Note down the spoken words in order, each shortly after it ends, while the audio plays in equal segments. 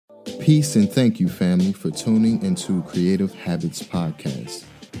Peace and thank you, family, for tuning into Creative Habits Podcast.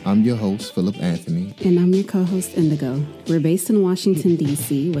 I'm your host, Philip Anthony. And I'm your co-host, Indigo. We're based in Washington,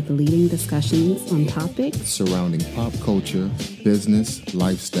 D.C. with leading discussions on topics surrounding pop culture, business,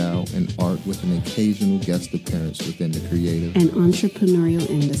 lifestyle, and art with an occasional guest appearance within the creative and entrepreneurial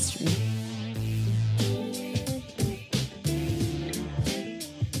industry.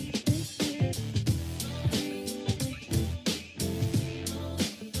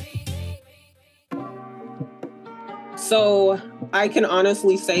 So I can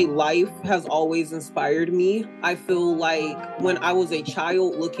honestly say life has always inspired me. I feel like when I was a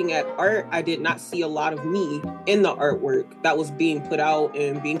child looking at art, I did not see a lot of me in the artwork that was being put out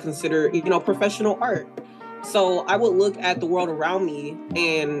and being considered, professional art. So I would look at the world around me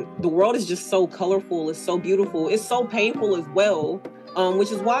and the world is just so colorful. It's so beautiful. It's so painful as well.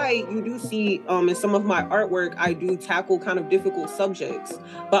 Which is why you do see in some of my artwork, I do tackle kind of difficult subjects.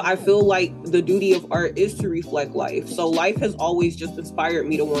 But I feel like the duty of art is to reflect life. So life has always just inspired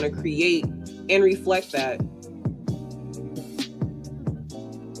me to want to create and reflect that.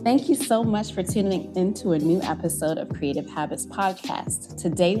 Thank you so much for tuning into a new episode of Creative Habits Podcast.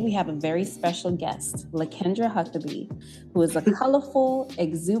 Today, we have a very special guest, LaKendra Huckaby, who is a colorful,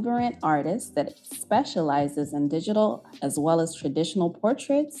 exuberant artist that specializes in digital as well as traditional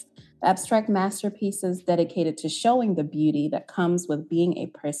portraits, abstract masterpieces dedicated to showing the beauty that comes with being a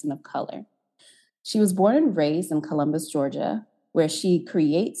person of color. She was born and raised in Columbus, Georgia, where she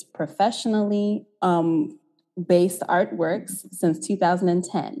creates professionally based artworks since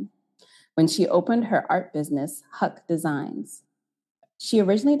 2010, when she opened her art business, Huck Designs. She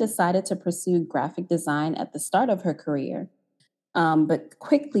originally decided to pursue graphic design at the start of her career, but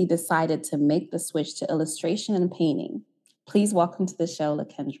quickly decided to make the switch to illustration and painting. Please welcome to the show,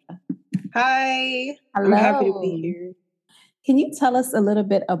 LaKendra. Hi. Hello. I'm happy to be here. Can you tell us a little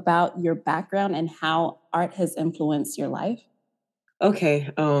bit about your background and how art has influenced your life? Okay.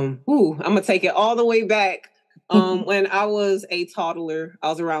 I'm going to take it all the way back. When I was a toddler, I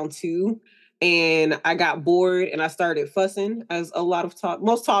was around 2, and I got bored and I started fussing, as a lot of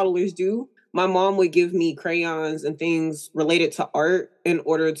most toddlers do. My mom would give me crayons and things related to art in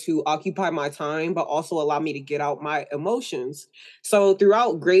order to occupy my time, but also allow me to get out my emotions. So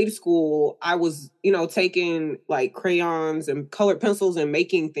throughout grade school, I was, taking like crayons and colored pencils and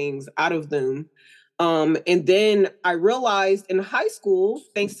making things out of them. And then I realized in high school,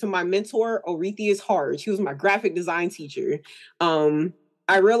 thanks to my mentor, Orethius Hard, she was my graphic design teacher.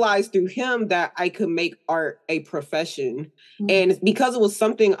 I realized through him that I could make art a profession. Mm-hmm. And because it was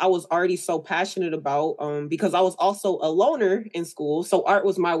something I was already so passionate about, because I was also a loner in school. So art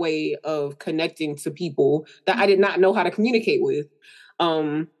was my way of connecting to people that I did not know how to communicate with.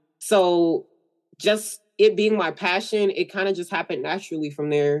 So just it being my passion, it kind of just happened naturally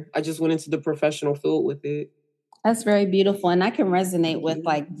from there. I just went into the professional field with it. That's very beautiful. And I can resonate with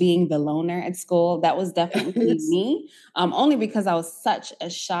like being the loner at school. That was definitely me, only because I was such a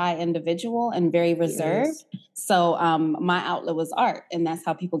shy individual and very reserved. Yes. So my outlet was art, and that's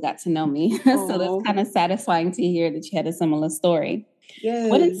how people got to know me. So that's kind of satisfying to hear that you had a similar story.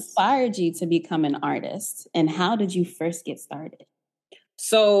 Yes. What inspired you to become an artist, and how did you first get started?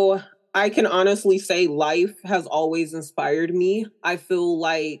 So I can honestly say life has always inspired me. I feel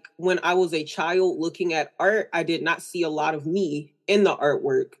like when I was a child looking at art, I did not see a lot of me in the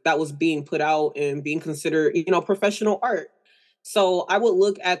artwork that was being put out and being considered, professional art. So I would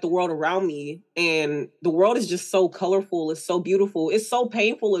look at the world around me and the world is just so colorful. It's so beautiful. It's so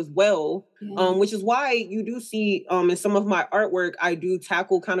painful as well, which is why you do see in some of my artwork, I do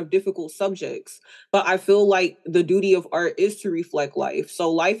tackle kind of difficult subjects. But I feel like the duty of art is to reflect life.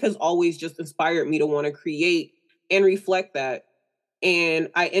 So life has always just inspired me to want to create and reflect that. And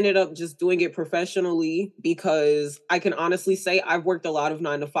I ended up just doing it professionally because I can honestly say I've worked a lot of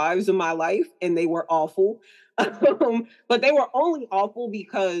 9-to-5s in my life and they were awful. But they were only awful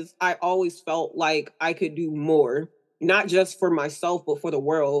because I always felt like I could do more, not just for myself, but for the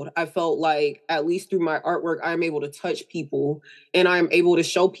world. I felt like, at least through my artwork, I'm able to touch people and I'm able to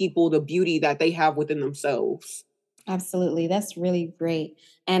show people the beauty that they have within themselves. Absolutely. That's really great.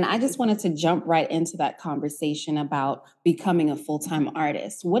 And I just wanted to jump right into that conversation about becoming a full-time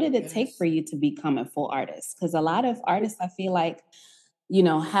artist. What did it take for you to become a full artist? Because a lot of artists, I feel like,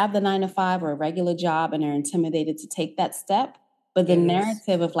 have the 9-to-5 or a regular job and are intimidated to take that step. But the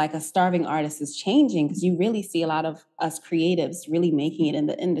narrative of like a starving artist is changing because you really see a lot of us creatives really making it in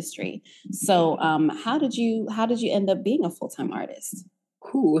the industry. So how did you end up being a full-time artist?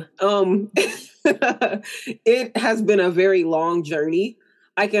 It has been a very long journey.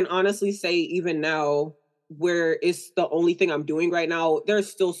 I can honestly say even now, where it's the only thing I'm doing right now. There's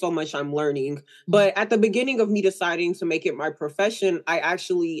still so much I'm learning. But at the beginning of me deciding to make it my profession, I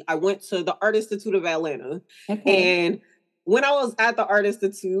went to the Art Institute of Atlanta. Okay. And when I was at the Art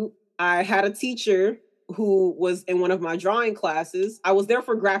Institute, I had a teacher who was in one of my drawing classes. I was there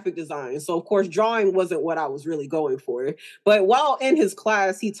for graphic design. So of course, drawing wasn't what I was really going for. But while in his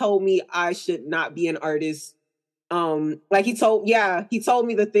class, he told me I should not be an artist. Like he told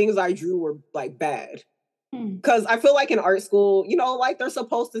me the things I drew were like bad. Because I feel like in art school, you know, like they're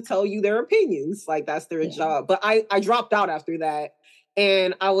supposed to tell you their opinions. Like that's their job. But I dropped out after that.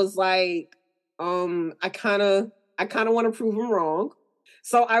 And I was like, I kind of want to prove him wrong.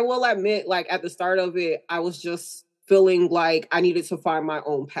 So I will admit, like at the start of it, I was just feeling like I needed to find my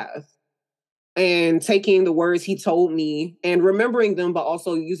own path and taking the words he told me and remembering them, but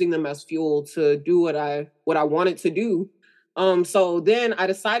also using them as fuel to do what I wanted to do. So then I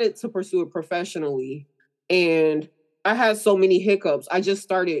decided to pursue it professionally, and I had so many hiccups. I just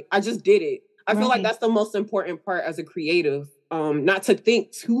did it. I feel like that's the most important part as a creative. Not to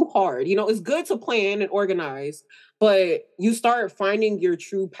think too hard. You know, it's good to plan and organize, but you start finding your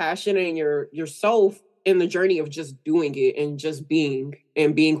true passion and yourself in the journey of just doing it and just being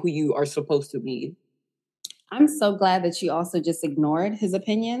who you are supposed to be. I'm so glad that you also just ignored his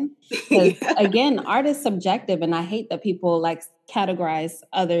opinion. Because again, art is subjective, and I hate that people like categorize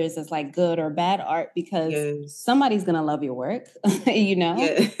others as like good or bad art, because somebody's gonna love your work, you know?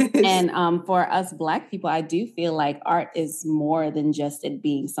 Yes. And for us Black people, I do feel like art is more than just it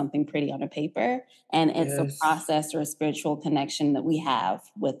being something pretty on a paper. And it's a process or a spiritual connection that we have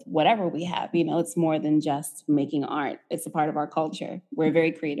with whatever we have. You know, it's more than just making art. It's a part of our culture. We're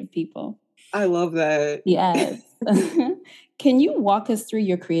very creative people. I love that. Yes. Can you walk us through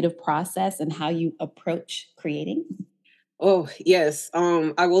your creative process and how you approach creating? Oh, yes.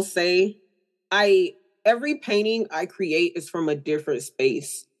 I will say every painting I create is from a different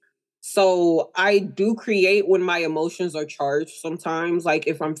space. So I do create when my emotions are charged sometimes. Like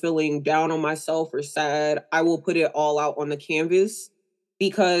if I'm feeling down on myself or sad, I will put it all out on the canvas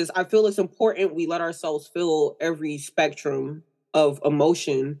because I feel it's important we let ourselves feel every spectrum of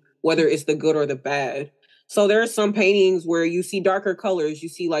emotion, whether it's the good or the bad. So there are some paintings where you see darker colors, you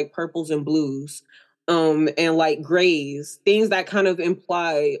see like purples and blues, and like grays, things that kind of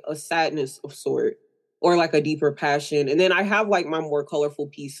imply a sadness of sort or like a deeper passion. And then I have like my more colorful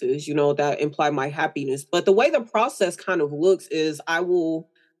pieces, you know, that imply my happiness. But the way the process kind of looks is I will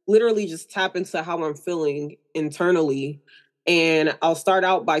literally just tap into how I'm feeling internally. And I'll start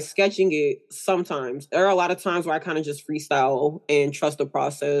out by sketching it sometimes. There are a lot of times where I kind of just freestyle and trust the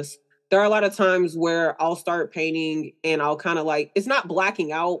process. There are a lot of times where I'll start painting and I'll kind of like, it's not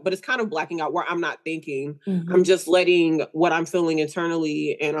blacking out, but it's kind of blacking out where I'm not thinking. Mm-hmm. I'm just letting what I'm feeling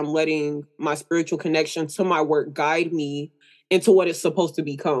internally and I'm letting my spiritual connection to my work guide me into what it's supposed to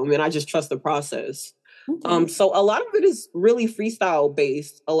become. And I just trust the process. Okay. So a lot of it is really freestyle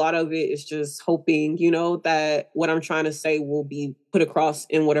based. A lot of it is just hoping, you know, that what I'm trying to say will be put across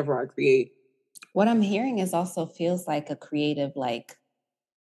in whatever I create. What I'm hearing is also feels like a creative, like,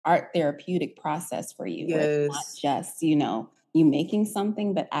 art therapeutic process for you. Yes. Where it's not just, you know, you making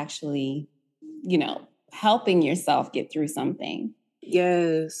something, but actually, you know, helping yourself get through something.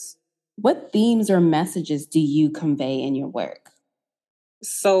 Yes. What themes or messages do you convey in your work?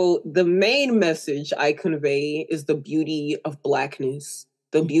 So the main message I convey is the beauty of Blackness,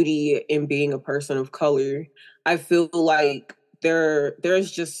 the beauty in being a person of color. I feel like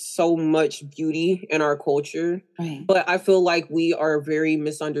there's just so much beauty in our culture, right. But I feel like we are very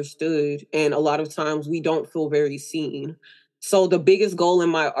misunderstood, and a lot of times we don't feel very seen. So the biggest goal in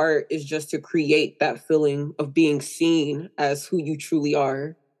my art is just to create that feeling of being seen as who you truly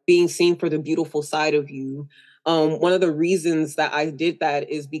are, being seen for the beautiful side of you. One of the reasons that I did that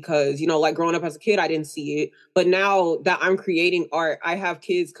is because, you know, like growing up as a kid, I didn't see it. But now that I'm creating art, I have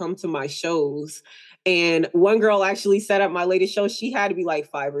kids come to my shows. And one girl actually said at my latest show, she had to be like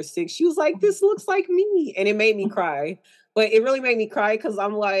 5 or 6. She was like, this looks like me. And it made me cry. But it really made me cry because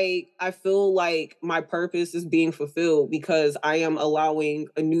I'm like, I feel like my purpose is being fulfilled because I am allowing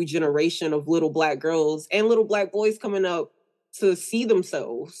a new generation of little Black girls and little Black boys coming up to see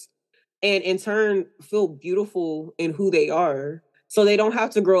themselves and in turn feel beautiful in who they are. So they don't have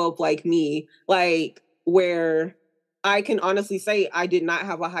to grow up like me, like where I can honestly say I did not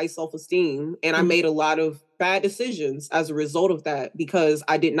have a high self-esteem and I made a lot of bad decisions as a result of that because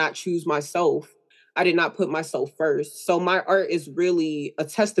I did not choose myself. I did not put myself first. So my art is really a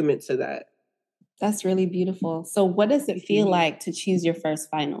testament to that. That's really beautiful. So what does it feel like to choose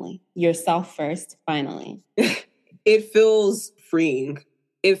yourself first, finally? It feels freeing.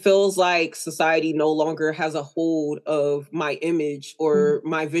 it feels like society no longer has a hold of my image or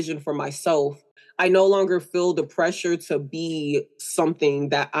my vision for myself. I no longer feel the pressure to be something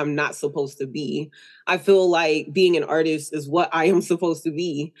that I'm not supposed to be. I feel like being an artist is what I am supposed to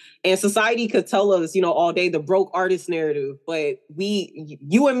be. And society could tell us, all day the broke artist narrative, but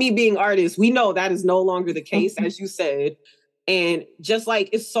you and me being artists, we know that is no longer the case, as you said. And just like,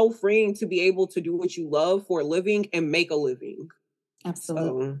 it's so freeing to be able to do what you love for a living and make a living.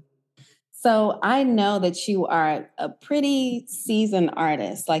 Absolutely. So I know that you are a pretty seasoned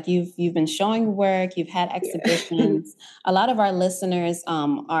artist. Like you've been showing work, you've had exhibitions. A lot of our listeners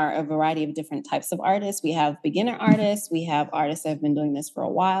are a variety of different types of artists. We have beginner artists, we have artists that have been doing this for a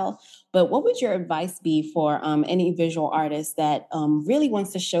while. But what would your advice be for any visual artist that really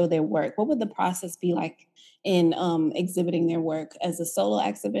wants to show their work? What would the process be like in exhibiting their work as a solo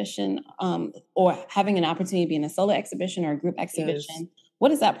exhibition or having an opportunity to be in a solo exhibition or a group exhibition? Yes. What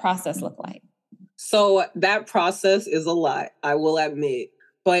does that process look like? So that process is a lot, I will admit,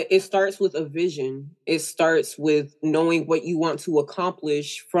 but it starts with a vision. It starts with knowing what you want to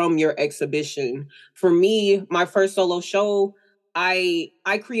accomplish from your exhibition. For me, my first solo show, I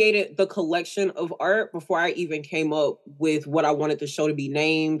created the collection of art before I even came up with what I wanted the show to be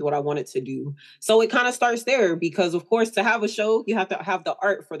named, what I wanted to do. So it kind of starts there because, of course, to have a show, you have to have the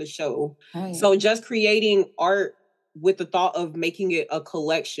art for the show. Oh, yeah. So just creating art with the thought of making it a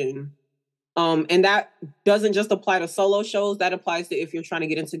collection. And that doesn't just apply to solo shows. That applies to if you're trying to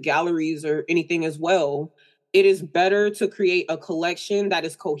get into galleries or anything as well. It is better to create a collection that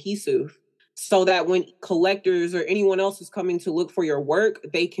is cohesive so that when collectors or anyone else is coming to look for your work,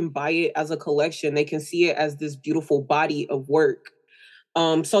 they can buy it as a collection. They can see it as this beautiful body of work.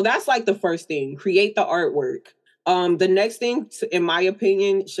 So that's like the first thing, create the artwork. The next thing, in my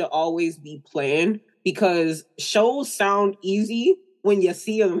opinion, should always be planned. Because shows sound easy when you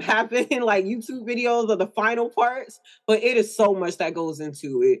see them happen, like YouTube videos are the final parts, but it is so much that goes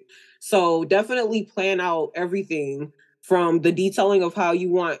into it. So definitely plan out everything from the detailing of how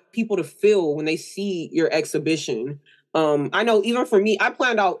you want people to feel when they see your exhibition. I know even for me, I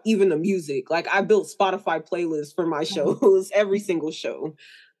planned out even the music. Like I built Spotify playlists for my shows, every single show,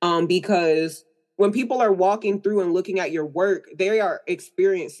 because when people are walking through and looking at your work, they are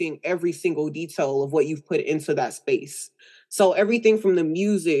experiencing every single detail of what you've put into that space. So everything from the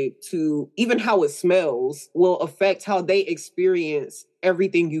music to even how it smells will affect how they experience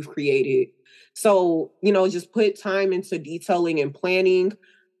everything you've created. So, just put time into detailing and planning.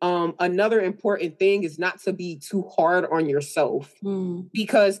 Another important thing is not to be too hard on yourself.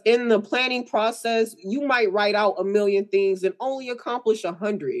 Because in the planning process, you might write out 1,000,000 things and only accomplish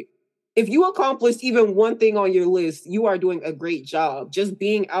 100. If you accomplished even one thing on your list, you are doing a great job. Just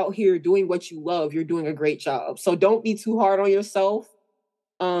being out here doing what you love, you're doing a great job. So don't be too hard on yourself.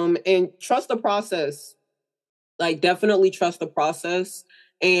 And trust the process. Like definitely trust the process.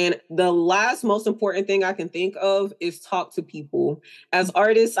 And the last most important thing I can think of is talk to people. As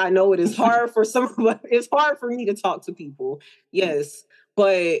artists, I know it is hard for some of us. It's hard for me to talk to people. Yes.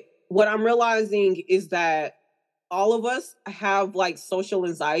 But what I'm realizing is that all of us have like social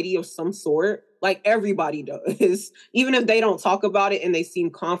anxiety of some sort. Like everybody does, even if they don't talk about it and they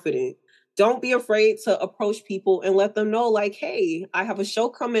seem confident. Don't be afraid to approach people and let them know like, hey, I have a show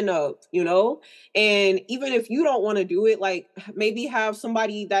coming up, and even if you don't want to do it, like maybe have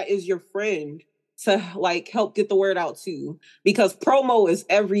somebody that is your friend to like help get the word out too, because promo is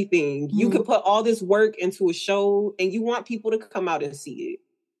everything. You can put all this work into a show and you want people to come out and see it.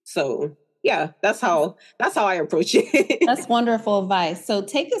 So yeah, that's how I approach it. That's wonderful advice. So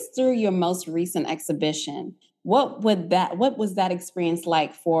take us through your most recent exhibition. What was that experience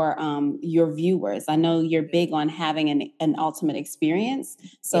like for your viewers? I know you're big on having an ultimate experience.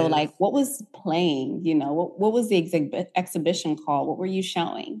 So yes. Like what was playing, what was the exhibition called? What were you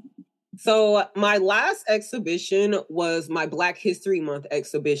showing? So my last exhibition was my Black History Month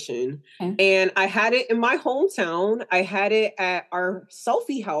exhibition. Okay. And I had it in my hometown. I had it at our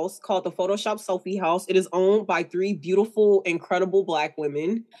selfie house called the Photoshop Selfie House. It is owned by 3 beautiful, incredible Black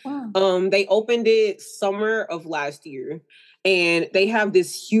women. Wow. They opened it summer of last year. And they have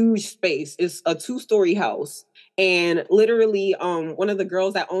this huge space. It's a 2-story house. And literally, one of the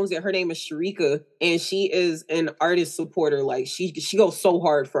girls that owns it, her name is Sharika, and she is an artist supporter. Like she goes so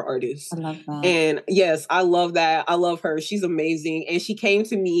hard for artists. I love that. And yes, I love that. I love her. She's amazing. And she came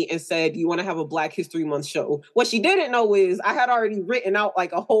to me and said, "Do you want to have a Black History Month show?" What she didn't know is I had already written out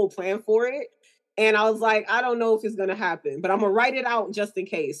like a whole plan for it. And I was like, I don't know if it's going to happen, but I'm going to write it out just in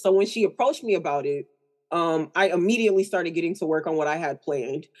case. So when she approached me about it, I immediately started getting to work on what I had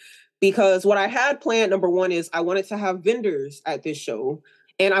planned. Because what I had planned, number one, is I wanted to have vendors at this show.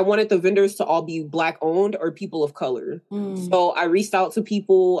 And I wanted the vendors to all be Black owned or people of color. So I reached out to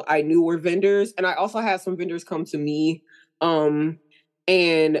people I knew were vendors. And I also had some vendors come to me.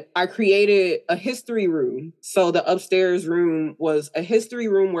 And I created a history room. So the upstairs room was a history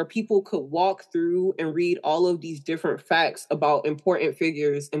room where people could walk through and read all of these different facts about important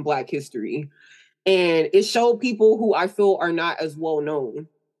figures in Black history. And it showed people who I feel are not as well known,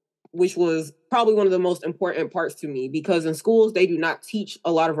 which was probably one of the most important parts to me, because in schools, they do not teach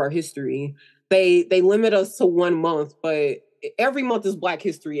a lot of our history. They limit us to 1 month, but every month is Black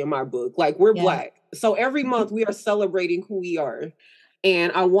history in my book. Like, we're Black. So every month we are celebrating who we are.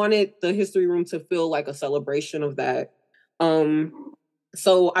 And I wanted the history room to feel like a celebration of that.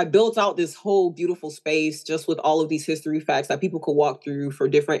 So I built out this whole beautiful space just with all of these history facts that people could walk through for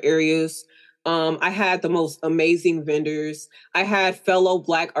different areas. I had the most amazing vendors. I had fellow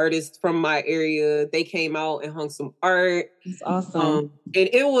Black artists from my area. They came out and hung some art. It's awesome. And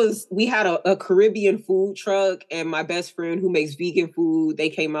we had a Caribbean food truck, and my best friend who makes vegan food, they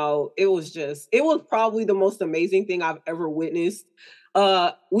came out. It was probably the most amazing thing I've ever witnessed.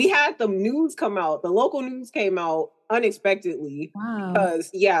 We had the news come out. The local news came out unexpectedly. Wow. Because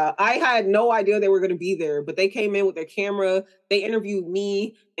I had no idea they were going to be there, but they came in with their camera. They interviewed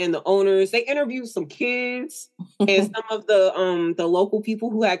me and the owners. They interviewed some kids and some of the local people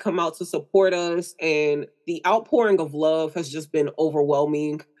who had come out to support us. And the outpouring of love has just been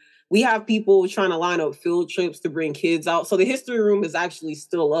overwhelming. We have people trying to line up field trips to bring kids out. So the history room is actually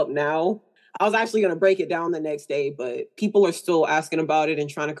still up now. I was actually going to break it down the next day, but people are still asking about it and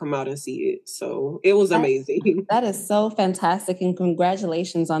trying to come out and see it. So it was amazing. That is so fantastic. And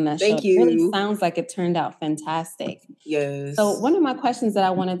congratulations on that show. Thank you. It really sounds like it turned out fantastic. Yes. So one of my questions that I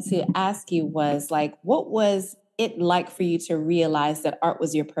wanted to ask you was, like, what was it like for you to realize that art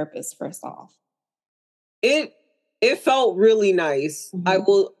was your purpose, first off? It felt really nice.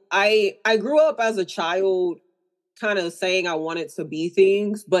 Mm-hmm. I grew up as a child kind of saying I wanted to be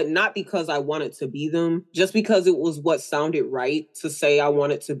things, but not because I wanted to be them, just because it was what sounded right to say I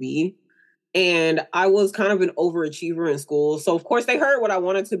wanted to be. And I was kind of an overachiever in school. So of course they heard what I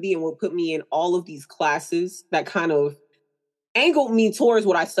wanted to be and would put me in all of these classes that kind of angled me towards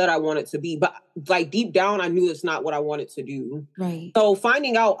what I said I wanted to be. But like deep down, I knew it's not what I wanted to do. Right. So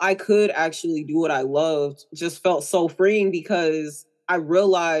finding out I could actually do what I loved just felt so freeing, because I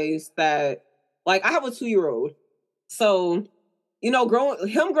realized that, like, I have a 2-year-old. So,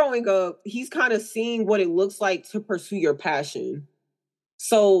 growing up, he's kind of seeing what it looks like to pursue your passion.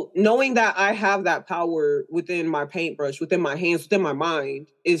 So knowing that I have that power within my paintbrush, within my hands, within my mind,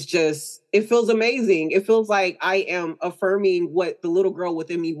 it feels amazing. It feels like I am affirming what the little girl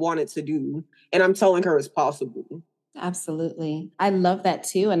within me wanted to do. And I'm telling her it's possible. Absolutely. I love that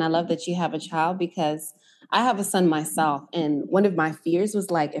too. And I love that you have a child, because I have a son myself. And one of my fears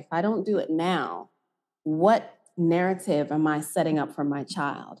was, like, if I don't do it now, what narrative am I setting up for my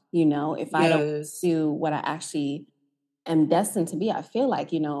child? If I don't pursue what I actually am destined to be, I feel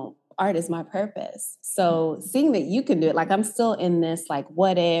like, art is my purpose. So seeing that you can do it, like, I'm still in this, like,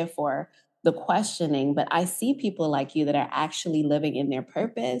 what if, or the questioning, but I see people like you that are actually living in their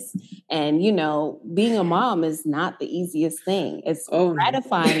purpose. And, being a mom is not the easiest thing. It's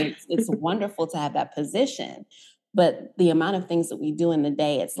gratifying. It's wonderful to have that position. But the amount of things that we do in the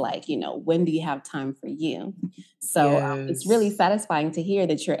day, it's like, when do you have time for you? So it's really satisfying to hear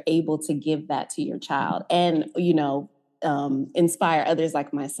that you're able to give that to your child and, inspire others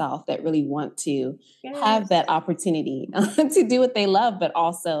like myself that really want to have that opportunity to do what they love, but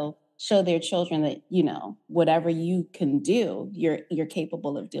also show their children that, whatever you can do, you're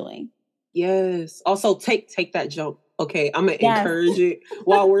capable of doing. Yes. Also take that jump. Okay, I'm going to encourage it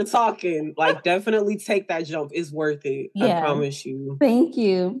while we're talking. Like, definitely take that jump. It's worth it. I promise you. Thank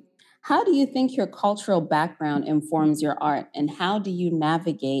you. How do you think your cultural background informs your art, and how do you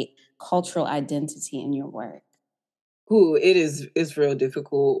navigate cultural identity in your work? It's real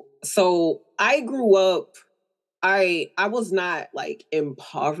difficult. So I grew up, I was not like in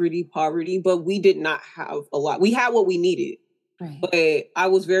poverty, but we did not have a lot. We had what we needed. Right. But I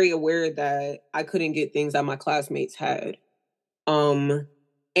was very aware that I couldn't get things that my classmates had. And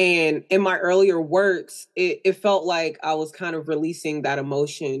in my earlier works, it felt like I was kind of releasing that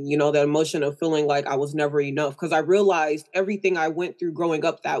emotion, that emotion of feeling like I was never enough. Because I realized everything I went through growing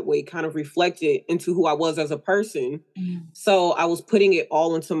up that way kind of reflected into who I was as a person. So I was putting it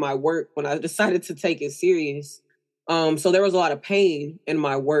all into my work when I decided to take it serious. So there was a lot of pain in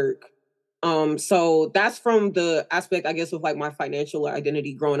my work. So that's from the aspect, I guess, of like my financial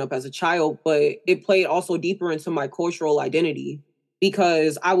identity growing up as a child, but it played also deeper into my cultural identity,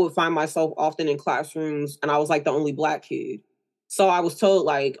 because I would find myself often in classrooms and I was like the only Black kid. So I was told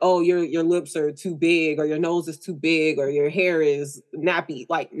like, oh, your lips are too big, or your nose is too big, or your hair is nappy,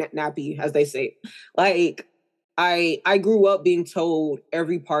 like nappy, as they say. Like I grew up being told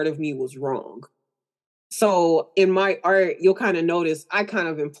every part of me was wrong. So in my art, you'll kind of notice I kind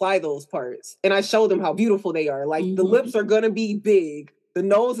of imply those parts and I show them how beautiful they are. Like the lips are going to be big. The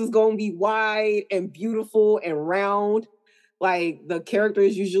nose is going to be wide and beautiful and round. Like the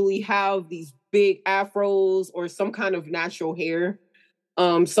characters usually have these big afros or some kind of natural hair.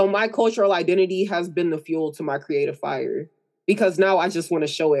 So my cultural identity has been the fuel to my creative fire because now I just want to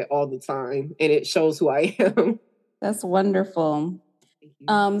show it all the time and it shows who I am. That's wonderful.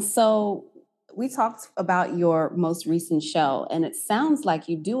 So we talked about your most recent show, and it sounds like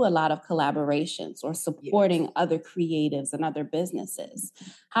you do a lot of collaborations or supporting other creatives and other businesses.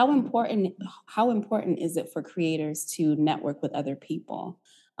 How important is it for creators to network with other people?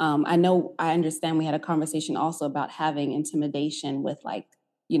 I understand we had a conversation also about having intimidation with like,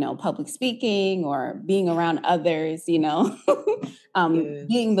 public speaking or being around others, being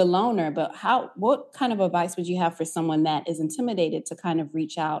the loner. But what kind of advice would you have for someone that is intimidated to kind of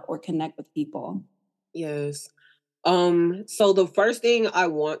reach out or connect with people? Yes. So the first thing I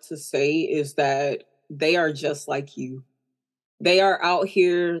want to say is that they are just like you. They are out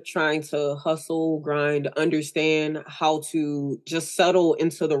here trying to hustle, grind, understand how to just settle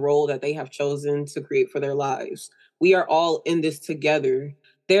into the role that they have chosen to create for their lives. We are all in this together.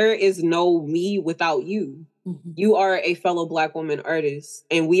 There is no me without you. Mm-hmm. You are a fellow Black woman artist,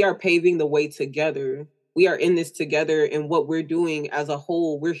 and we are paving the way together. We are in this together, and what we're doing as a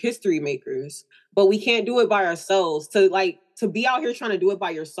whole, we're history makers. But we can't do it by ourselves. To be out here trying to do it by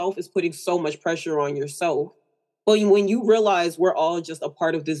yourself is putting so much pressure on yourself. But when you realize we're all just a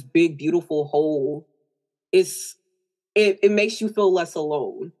part of this big, beautiful whole, it makes you feel less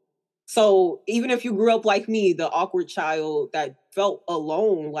alone. So even if you grew up like me, the awkward child that felt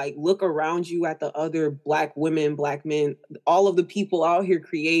alone, like look around you at the other Black women, Black men, all of the people out here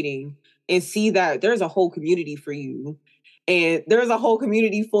creating and see that there's a whole community for you. And there's a whole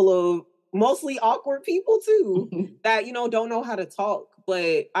community full of mostly awkward people too that, don't know how to talk.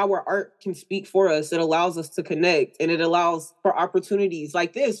 But our art can speak for us. It allows us to connect and it allows for opportunities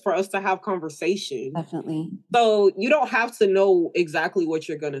like this for us to have conversation. Definitely. So you don't have to know exactly what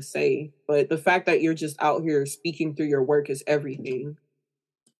you're going to say, but the fact that you're just out here speaking through your work is everything.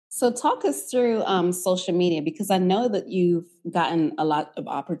 So talk us through social media, because I know that you've gotten a lot of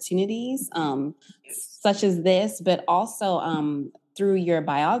opportunities such as this, but also through your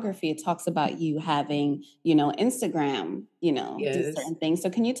biography, it talks about you having, Instagram, do certain things. So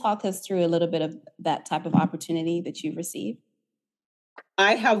can you talk us through a little bit of that type of opportunity that you've received?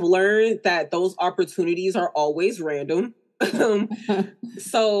 I have learned that those opportunities are always random.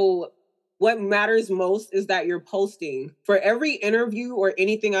 So what matters most is that you're posting. For every interview or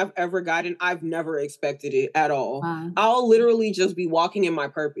anything I've ever gotten, I've never expected it at all. Wow. I'll literally just be walking in my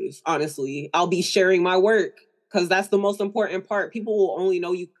purpose, honestly. I'll be sharing my work because that's the most important part. People will only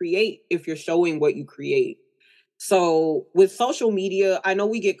know you create if you're showing what you create. So with social media, I know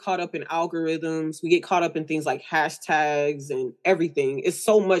we get caught up in algorithms. We get caught up in things like hashtags and everything. It's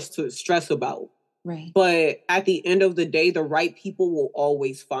so much to stress about. Right. But at the end of the day, the right people will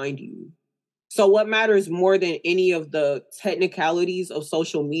always find you. So what matters more than any of the technicalities of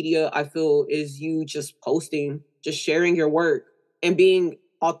social media, I feel, is you just posting, just sharing your work and being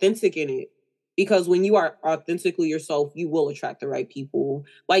authentic in it. Because when you are authentically yourself, you will attract the right people.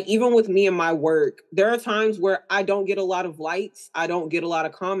 Like even with me and my work, there are times where I don't get a lot of likes. I don't get a lot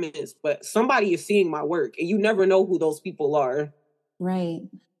of comments, but somebody is seeing my work and you never know who those people are. Right.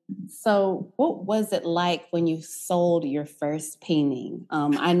 So what was it like when you sold your first painting?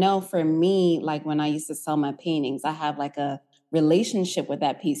 I know for me, like when I used to sell my paintings, I have like a relationship with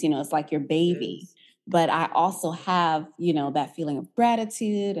that piece. It's like your baby. Yes. But I also have, that feeling of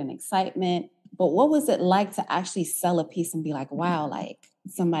gratitude and excitement. But what was it like to actually sell a piece and be like, wow, like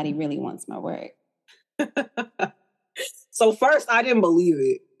somebody really wants my work? So first, I didn't believe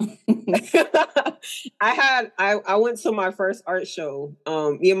it. I went to my first art show.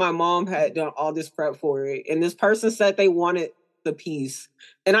 Me and my mom had done all this prep for it. And this person said they wanted the piece.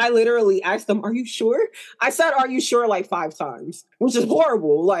 And I literally asked them, are you sure? I said, are you sure? Like 5 times, which is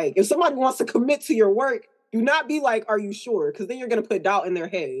horrible. Like if somebody wants to commit to your work, do not be like, are you sure? Because then you're going to put doubt in their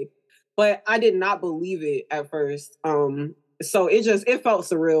head. But I did not believe it at first. So it felt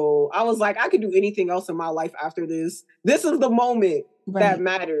surreal. I was like, I could do anything else in my life after this. This is the moment that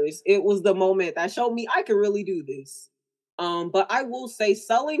matters. It was the moment that showed me I could really do this. But I will say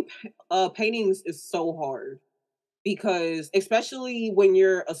selling paintings is so hard. because especially when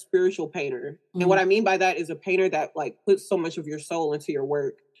you're a spiritual painter, and what I mean by that is a painter that like puts so much of your soul into your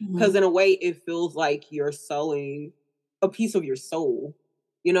work, because in a way it feels like you're selling a piece of your soul.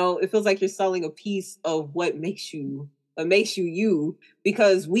 You know, it feels like you're selling a piece of what makes you you,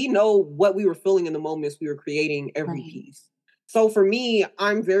 because we know what we were feeling in the moments we were creating every piece. So for me,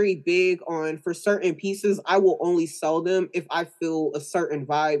 I'm very big on, for certain pieces, I will only sell them if I feel a certain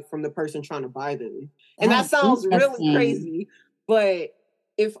vibe from the person trying to buy them. And that sounds really crazy, but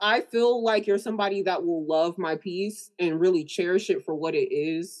if I feel like you're somebody that will love my piece and really cherish it for what it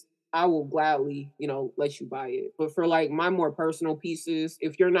is, I will gladly, you know, let you buy it. But for like my more personal pieces,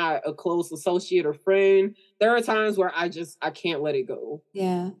 if you're not a close associate or friend, there are times where I can't let it go.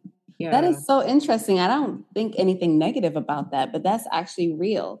 Yeah. That is so interesting. I don't think anything negative about that, but that's actually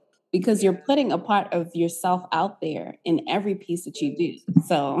real, because you're putting a part of yourself out there in every piece that you do.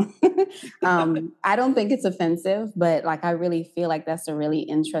 So I don't think it's offensive, but like, I really feel like that's a really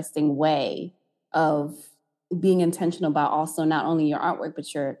interesting way of being intentional about also not only your artwork,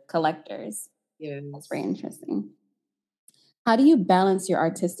 but your collectors. Yeah. That's very interesting. How do you balance your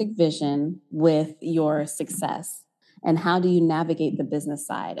artistic vision with your success? And how do you navigate the business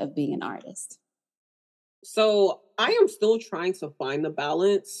side of being an artist? So I am still trying to find the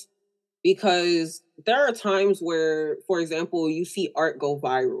balance, because there are times where, for example, you see art go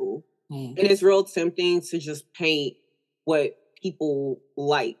viral and it's real tempting to just paint what people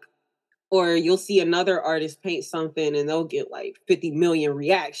like. Or you'll see another artist paint something and they'll get like 50 million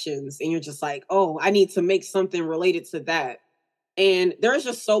reactions. And you're just like, oh, I need to make something related to that. And there's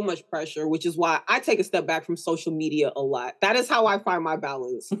just so much pressure, which is why I take a step back from social media a lot. That is how I find my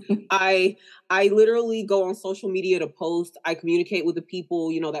balance. I literally go on social media to post. I communicate with the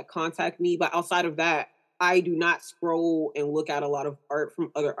people, you know, that contact me. But outside of that, I do not scroll and look at a lot of art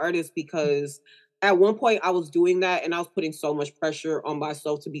from other artists, because at one point I was doing that and I was putting so much pressure on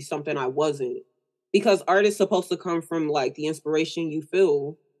myself to be something I wasn't. Because art is supposed to come from like the inspiration you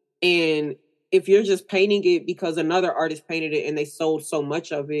feel. And if you're just painting it because another artist painted it and they sold so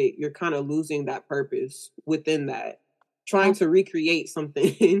much of it, you're kind of losing that purpose within that, trying to recreate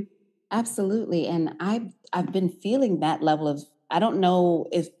something. Absolutely. And I've been feeling that level of, I don't know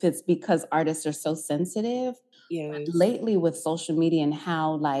if it's because artists are so sensitive, but lately with social media and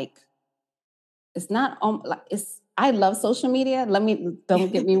how like, it's not like I love social media.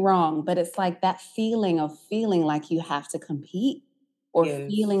 Don't get me wrong, but it's like that feeling of feeling like you have to compete, or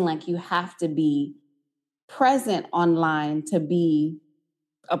feeling like you have to be present online to be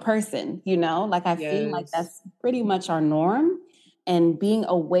a person, you know? Like, I feel like that's pretty much our norm. And being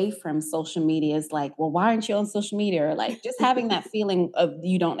away from social media is like, well, why aren't you on social media? Or like just having that feeling of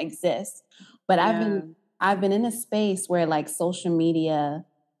you don't exist. But I've been in a space where like social media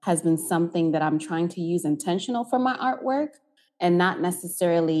has been something that I'm trying to use intentional for my artwork, and not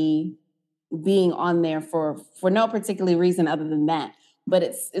necessarily being on there for no particular reason other than that. But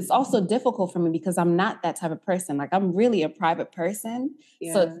it's also difficult for me because I'm not that type of person. Like, I'm really a private person.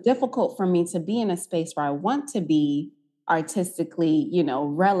 So it's difficult for me to be in a space where I want to be artistically, you know,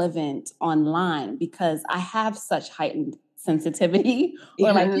 relevant online, because I have such heightened sensitivity,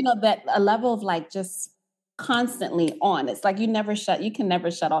 or like, you know, that a level of like just constantly on. It's like you can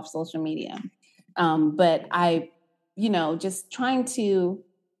never shut off social media. But I, you know, just trying to,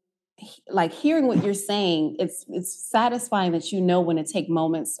 like, hearing what you're saying, it's satisfying that you know when to take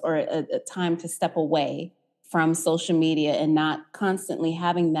moments or a time to step away from social media and not constantly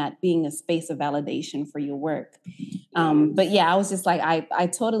having that being a space of validation for your work. But yeah, I was just like, I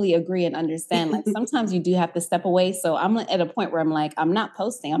totally agree and understand. Like, sometimes you do have to step away. So I'm at a point where I'm like, I'm not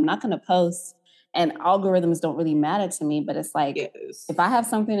posting. I'm not going to post. And algorithms don't really matter to me. But it's like, if I have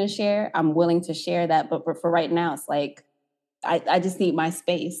something to share, I'm willing to share that. But for right now, it's like, I just need my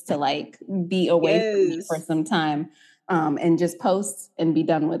space to like be away from it for some time, and just post and be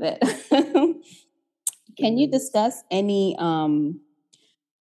done with it. Can you discuss any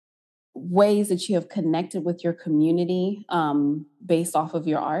ways that you have connected with your community based off of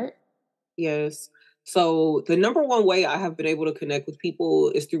your art? Yes. So the number one way I have been able to connect with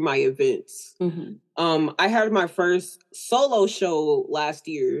people is through my events. I had my first solo show last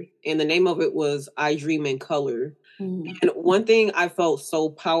year, and the name of it was I Dream in Color. And one thing I felt so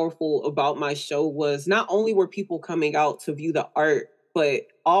powerful about my show was not only were people coming out to view the art, but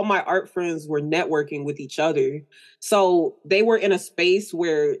all my art friends were networking with each other. So they were in a space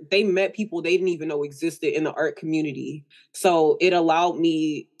where they met people they didn't even know existed in the art community. So it allowed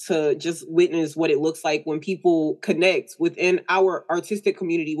me to just witness what it looks like when people connect within our artistic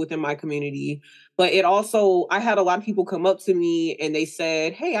community, within my community. But it also, I had a lot of people come up to me and they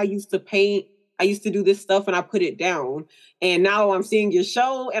said, hey, I used to paint I used to do this stuff and I put it down. And now I'm seeing your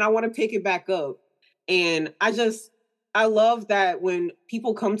show and I want to pick it back up. And I love that when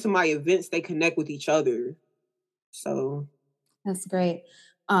people come to my events, they connect with each other. So that's great.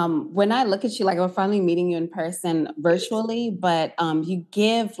 When I look at you, like we're finally meeting you in person virtually, but you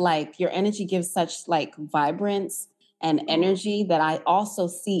give like your energy gives such like vibrance and energy that I also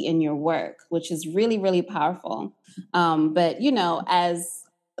see in your work, which is really, really powerful. But you know, as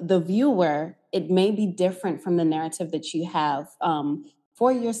the viewer, it may be different from the narrative that you have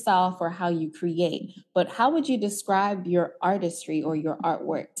for yourself or how you create. But how would you describe your artistry or your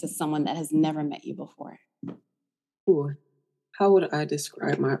artwork to someone that has never met you before? Ooh, how would I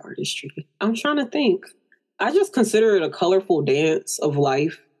describe my artistry? I'm trying to think. I just consider it a colorful dance of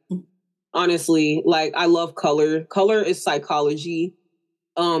life. Honestly, like I love color. Color is psychology.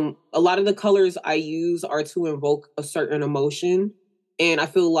 A lot of the colors I use are to invoke a certain emotion. And I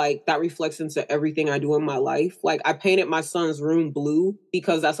feel like that reflects into everything I do in my life. Like I painted my son's room blue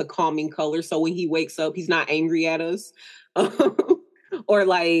because that's a calming color. So when he wakes up, he's not angry at us or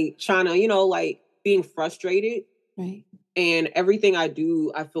like trying to, like being frustrated. Right. And everything I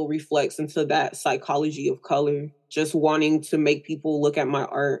do, I feel reflects into that psychology of color, just wanting to make people look at my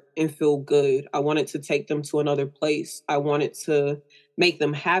art and feel good. I wanted to take them to another place. I wanted to make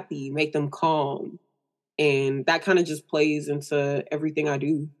them happy, make them calm. And that kind of just plays into everything I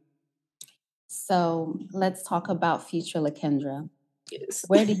do. So let's talk about future LaKendra. Yes.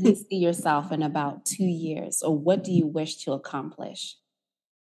 Where do you see yourself in about 2 years, or what do you wish to accomplish?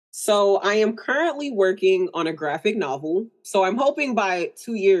 So I am currently working on a graphic novel. So I'm hoping by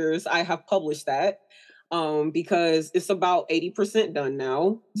 2 years I have published that because it's about 80% done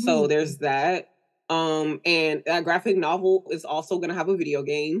now. So there's that. And that graphic novel is also going to have a video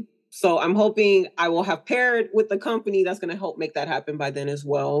game. So I'm hoping I will have paired with the company that's going to help make that happen by then as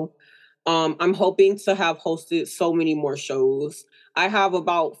well. I'm hoping to have hosted so many more shows. I have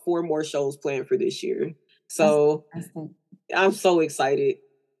about 4 more shows planned for this year. So I'm so excited.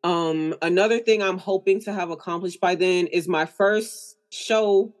 Another thing I'm hoping to have accomplished by then is my first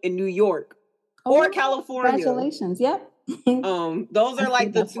show in New York or California. Congratulations. Yep. Those are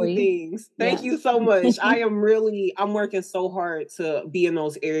like the 2 things. Thank you so much. I'm working so hard to be in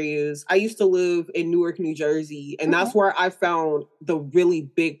those areas. I used to live in Newark, New Jersey, and that's where I found the really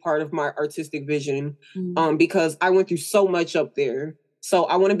big part of my artistic vision. Because I went through so much up there. So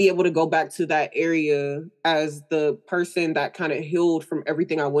I want to be able to go back to that area as the person that kind of healed from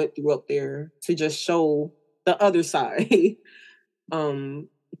everything I went through up there to just show the other side.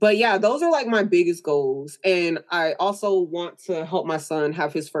 But yeah, those are like my biggest goals. And I also want to help my son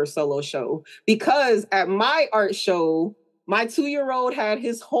have his first solo show because at my art show, my 2-year-old had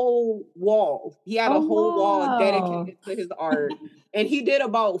his whole wall. He had a whole wall dedicated to his art. And he did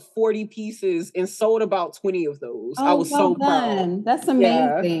about 40 pieces and sold about 20 of those. I was so proud. That's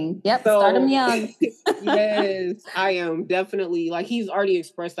amazing. Yeah. Yep. Start him young. Yes, I am definitely like he's already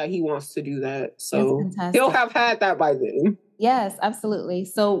expressed that he wants to do that. So he'll have had that by then. Yes, absolutely.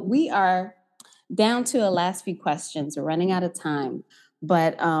 So we are down to the last few questions. We're running out of time.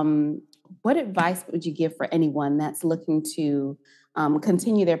 But what advice would you give for anyone that's looking to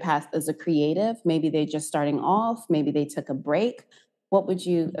continue their path as a creative? Maybe they're just starting off. Maybe they took a break. What would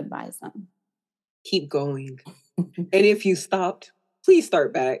you advise them? Keep going. And if you stopped, please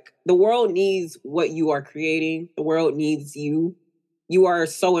start back. The world needs what you are creating. The world needs you. You are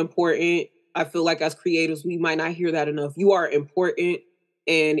so important. I feel like as creatives, we might not hear that enough. You are important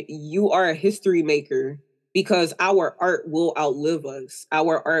and you are a history maker because our art will outlive us.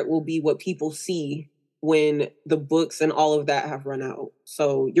 Our art will be what people see when the books and all of that have run out.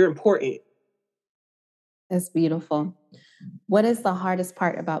 So you're important. That's beautiful. What is the hardest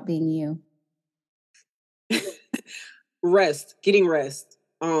part about being you? Getting rest.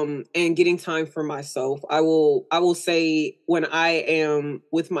 And getting time for myself. I will say when I'm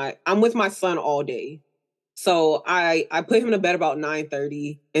with my son all day. So I put him to bed about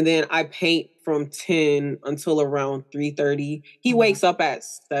 9:30 and then I paint from 10 until around 3:30. He wakes up at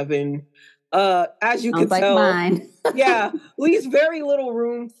 7. As you can tell, mine. Yeah, leaves very little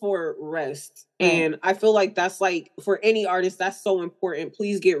room for rest. Right. And I feel like that's like for any artist, that's so important.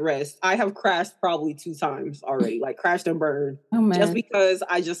 Please get rest. I have crashed probably 2 times already, like crashed and burned. Just because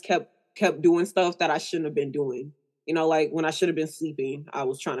I just kept doing stuff that I shouldn't have been doing. Like when I should have been sleeping, I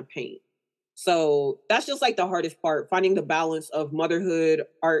was trying to paint. So that's just like the hardest part, finding the balance of motherhood,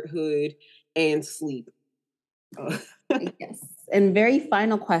 arthood, and sleep. Yes. And very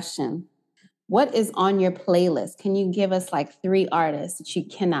final question. What is on your playlist? Can you give us like 3 artists that you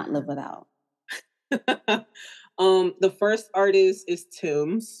cannot live without? The first artist is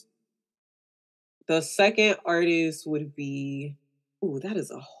Tim's. The second artist would be, that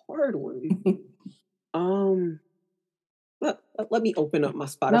is a hard one. Let me open up my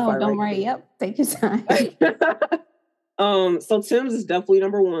Spotify. No, don't worry. Yep, take your time. So Tim's is definitely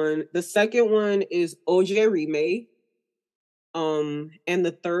number one. The second one is OJ Rime. And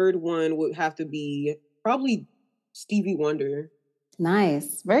the third one would have to be probably Stevie Wonder.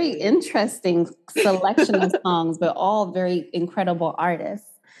 Nice. Very interesting selection of songs, but all very incredible artists.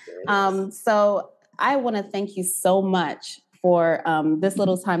 So I want to thank you so much for this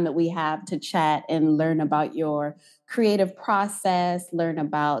little time that we have to chat and learn about your creative process, learn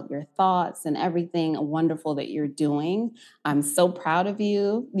about your thoughts and everything wonderful that you're doing. I'm so proud of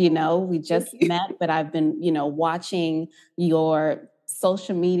you. You know, we just met, but I've been, watching your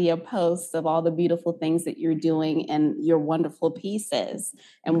social media posts of all the beautiful things that you're doing and your wonderful pieces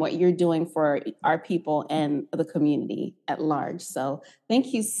and what you're doing for our people and the community at large. So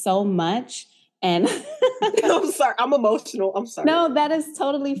thank you so much. And I'm sorry, I'm emotional. I'm sorry. No, that is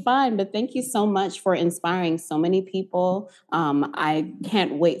totally fine. But thank you so much for inspiring so many people. I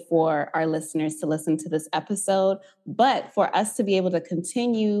can't wait for our listeners to listen to this episode. But for us to be able to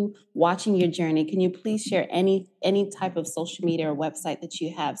continue watching your journey, can you please share any type of social media or website that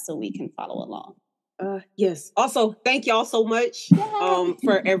you have so we can follow along? Yes. Also, thank y'all so much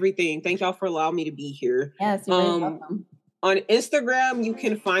for everything. Thank y'all for allowing me to be here. Yes, you're very welcome. On Instagram, you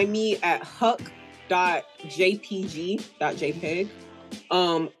can find me at huck.jpg.jpg.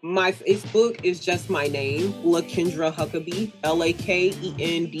 My Facebook is just my name, LaKendra Huckaby,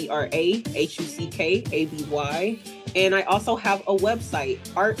 LaKendra-Huckaby. And I also have a website,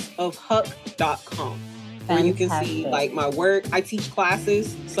 artsofhuck.com, where you can see like my work. I teach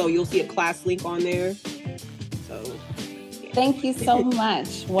classes, so you'll see a class link on there. So, yeah. Thank you so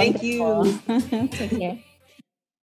much. Thank you. Take care.